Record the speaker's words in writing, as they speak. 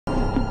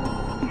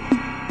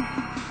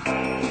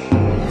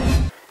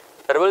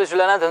અરવલ્લી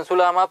જિલ્લાના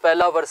ધનસુરામાં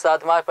પહેલા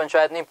વરસાદમાં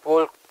પંચાયતની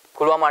પોલ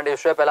ખુલવા માંડી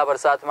છે। પહેલા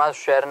વરસાદમાં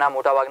શહેરના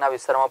મોટાભાગના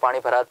વિસ્તારોમાં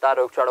પાણી ભરાતા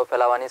રોગચાળો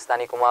ફેલાવાની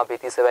સ્થાનિકોમાં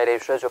ભીતિ સેવાઈ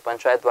રહી છે। જો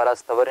પંચાયત દ્વારા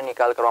સ્થવરે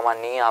નિકાલ કરવામાં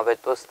નહીં આવે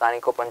તો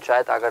સ્થાનિકો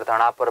પંચાયત આગળ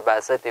ધરણા પર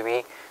બેસે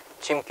તેવી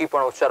ચીમકી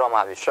પણ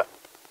ઉચ્ચારવામાં આવી છે।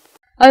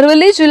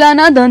 અરવલ્લી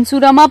જિલ્લાના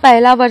ધનસુરામાં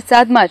પહેલા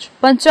વરસાદમાં જ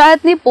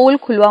પંચાયતની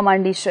પોલ ખુલવા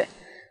માંડી છે।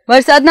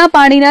 વરસાદના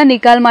પાણીના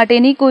નિકાલ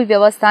માટેની કોઈ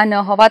વ્યવસ્થા ન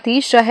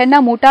હોવાથી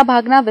શહેરના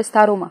મોટાભાગના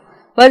વિસ્તારોમાં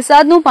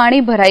વરસાદનું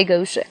પાણી ભરાઈ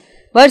ગયું છે।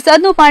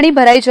 વરસાદનું પાણી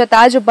ભરાઈ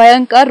જતા જ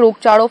ભયંકર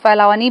રોગચાળો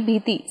ફેલાવાની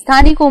ભીતિ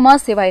સ્થાનિકોમાં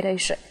સેવાઈ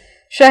રહી છે।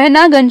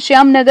 શહેરના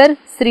ઘનશ્યામનગર,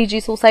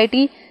 શ્રીજી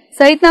સોસાયટી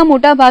સહિતના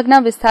મોટાભાગના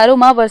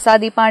વિસ્તારોમાં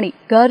વરસાદી પાણી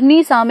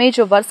ઘરની સામે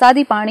જ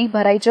વરસાદી પાણી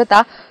ભરાઈ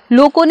જતા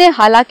લોકોને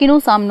હાલાકીનો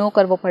સામનો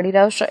કરવો પડી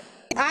રહ્યો છે।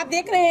 आप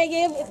देख रहे हैं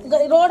ये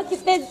रोड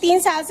कितने 3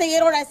 साल से ये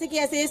रोड ऐसे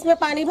की ऐसे इसमें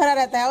पानी भरा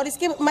रहता है और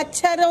इसके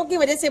मच्छरों की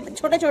वजह से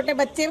छोटे छोटे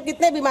बच्चे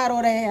कितने बीमार हो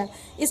रहे हैं।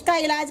 इसका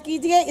इलाज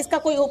कीजिए, इसका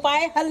कोई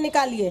उपाय हल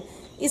निकालिए।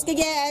 इसके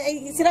ये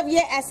सिर्फ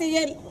ये ऐसे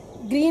ये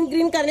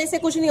ग्रीन करने से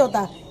कुछ नहीं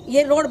होता।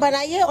 ये रोड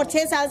बनाइए और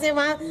 6 साल से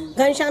वहाँ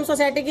घनश्याम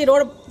सोसाइटी की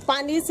रोड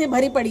पानी से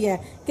भरी पड़ी है।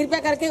 कृपया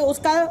करके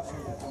उसका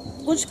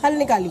कुछ हल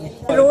निकालिए।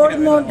 रोड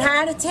नो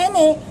ढाળ છે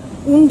ને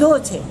ઊંધો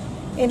છે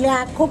એટલે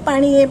આખું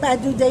પાણી એ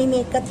બાજુ જઈને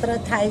એકત્ર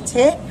થાય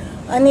છે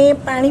અને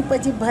પાણી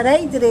પછી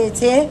ભરાઈ જ રહે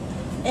છે।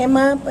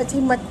 એમાં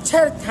પછી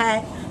મચ્છર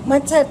થાય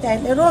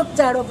એટલે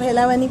રોગચાળો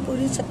ફેલાવાની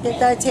પૂરી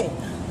શક્યતા છે।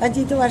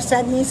 હજી તો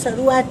વરસાદની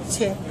શરૂઆત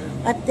છે।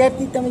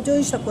 અત્યારથી તમે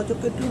જોઈ શકો છો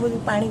કેટલું બધું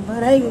પાણી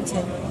ભરાયું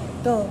છે।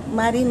 તો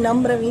મારી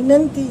નમ્ર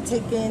વિનંતી છે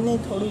કે એને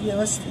થોડું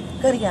વ્યવસ્થિત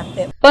કરી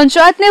આપે।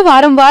 પંચાયતને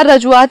વારંવાર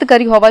રજૂઆત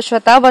કરી હોવા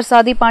છતાં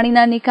વરસાદી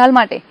પાણીના નિકાલ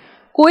માટે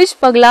કોઈ જ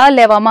પગલાં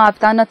લેવામાં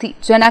આવતા નથી,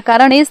 જેના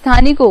કારણે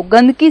સ્થાનિકો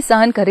ગંદકી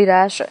સહન કરી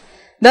રહ્યા છે।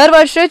 દર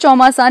વર્ષે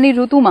ચોમાસાની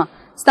ઋતુમાં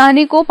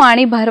સ્થાનિકો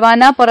પાણી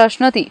ભરવાના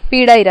પ્રશ્નથી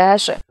પીડાઈ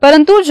રહ્યા છે,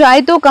 પરંતુ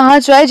જાય તો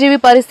કહાં જાય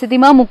જેવી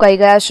પરિસ્થિતિમાં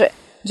મુકાઈ ગયા છે,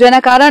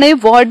 જેના કારણે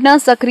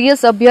વોર્ડના સક્રિય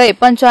સભ્યોએ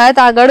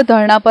પંચાયત આગળ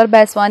ધરણા પર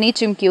બેસવાની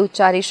ચીમકી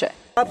ઉચ્ચારી છે।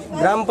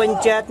 ગ્રામ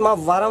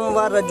પંચાયતમાં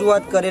વારંવાર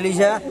રજૂઆત કરેલી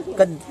છે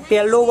કે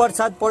પહેલો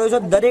વરસાદ પડ્યો છે,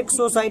 દરેક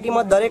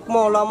સોસાયટીમાં દરેક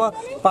મહોલ્લામાં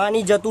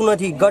પાણી જતું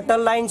નથી। ગટર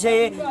લાઈન છે,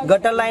 એ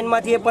ગટર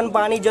લાઈનમાંથી પણ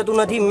પાણી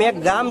જતું નથી। મેં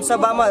ગ્રામ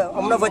સભામાં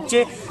હમણાં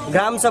વચ્ચે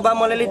ગ્રામ સભા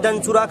મળેલી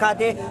ધનસુરા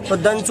ખાતે, તો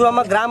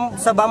ધનસુરામાં ગ્રામ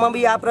સભામાં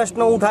બી આ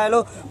પ્રશ્ન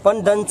ઉઠાયેલો,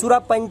 પણ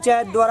ધનસુરા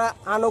પંચાયત દ્વારા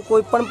આનો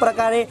કોઈ પણ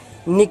પ્રકારે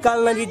નિકાલ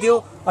નથી થયો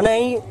અને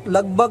અહીં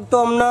લગભગ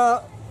તો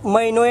હમણાં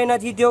મહિનોએ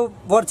નથી થયો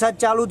વરસાદ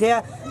ચાલુ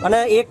થયા અને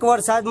એક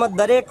વરસાદમાં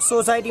દરેક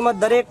સોસાયટીમાં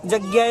દરેક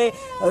જગ્યાએ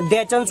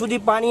ઢેચણ સુધી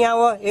પાણી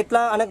આવે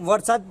એટલા, અને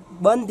વરસાદ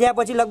બંધ થયા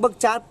પછી લગભગ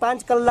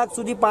 4-5 કલાક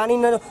સુધી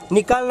પાણી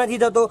નિકાલ નથી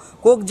થતો।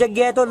 કોઈક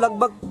જગ્યાએ તો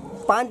લગભગ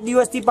 5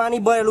 દિવસથી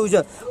પાણી ભરેલું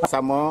છે।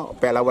 આસામમાં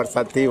પહેલા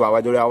વરસાદથી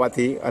વાવાઝોડા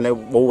આવવાથી અને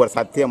બહુ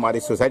વરસાદથી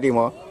અમારી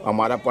સોસાયટીમાં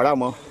અમારા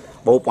પડામાં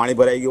બહુ પાણી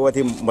ભરાઈ ગયું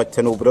હોવાથી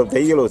મચ્છરનો ઉપદ્રવ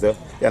થઈ ગયેલો છે।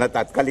 તેના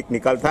તાત્કાલિક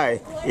નિકાલ થાય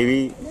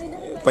એવી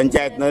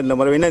પંચાયતને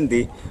નમ્ર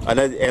વિનંતી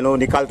અને એનો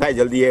નિકાલ થાય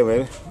જલ્દી અમે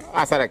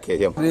આશા રાખીએ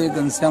છીએ।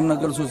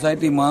 ઘનશ્યામનગર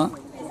સોસાયટીમાં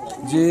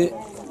જે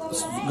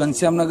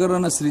ઘનશ્યામનગર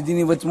અને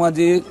શ્રીજીની વચમાં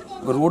જે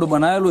રોડ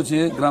બનાવેલો છે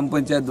ગ્રામ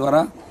પંચાયત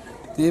દ્વારા,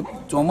 તે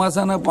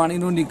ચોમાસાના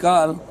પાણીનો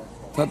નિકાલ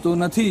થતો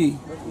નથી।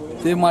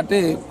 તે માટે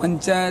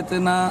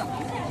પંચાયતના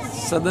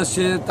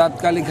સદસ્ય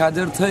તાત્કાલિક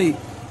હાજર થઈ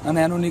અને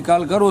એનો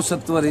નિકાલ કરો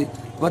સત્વરે।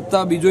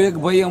 વત્તા બીજો એક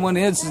ભાઈ અમને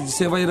એ જ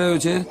સેવાઈ રહ્યો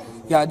છે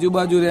કે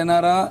આજુબાજુ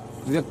રહેનારા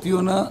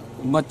વ્યક્તિઓના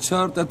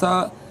મચ્છર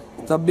તથા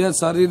તબિયત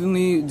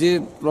શરીરની જે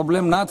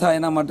પ્રોબ્લેમ ના થાય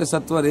એના માટે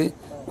સત્વરે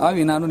આ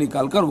વિનાનો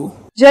નિકાલ કરવો।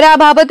 જ્યારે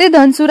આ બાબતે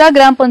ધનસુરા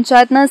ગ્રામ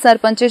પંચાયતના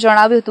સરપંચે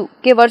જણાવ્યું હતું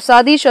કે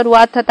વરસાદી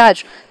શરૂઆત થતાં જ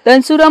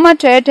ધનસુરામાં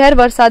ઠેર ઠેર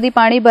વરસાદી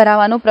પાણી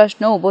ભરાવાનો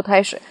પ્રશ્ન ઉભો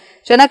થાય છે,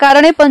 જેના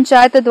કારણે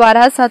પંચાયત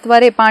દ્વારા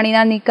સત્વરે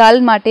પાણીના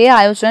નિકાલ માટે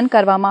આયોજન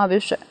કરવામાં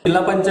આવ્યું છે।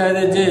 જિલ્લા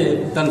પંચાયતે જે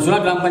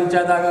ધનસુરા ગ્રામ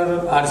પંચાયત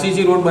આગળ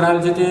આરસીસી રોડ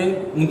બનાવેલ છે તે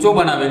ઊંચો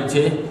બનાવેલ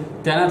છે,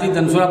 તેનાથી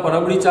ધનસુરા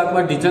પરબડી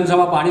ચાકમાં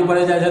ઢીચણસામાં પાણી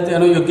ભરાઈ જાય છે,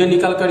 તેનો યોગ્ય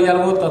નિકાલ કરી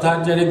આપવો તથા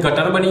જેને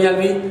ગટર બની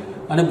આવવી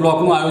અને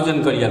બ્લોકનું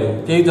આયોજન કરી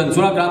આપવું તેવી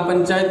ધનસુરા ગ્રામ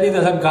પંચાયતની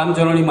તથા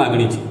ગ્રામજનોની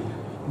માગણી છે।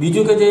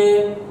 બીજું કે જે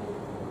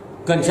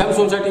ઘનશ્યામ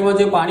સોસાયટીમાં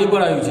જે પાણી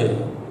ભરાયું છે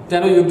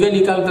તેનો યોગ્ય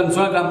નિકાલ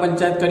ધનસુરા ગ્રામ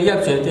પંચાયત કરી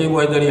આપશે તે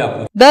બાંહેધરી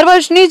આપવું। દર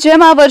વર્ષની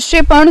જેમ આ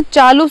વર્ષે પણ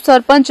ચાલુ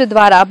સરપંચ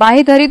દ્વારા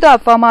બાંહેધરી તો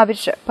આપવામાં આવી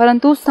છે,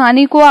 પરંતુ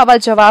સ્થાનિકો આવા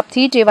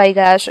જવાબથી ટેવાઈ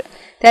ગયા છે,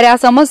 ત્યારે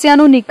આ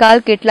સમસ્યાનો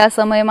નિકાલ કેટલા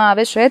સમયમાં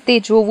આવે છે તે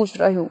જોવું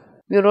જ રહ્યું।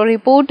 Bureau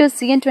report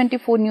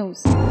CN24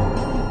 news.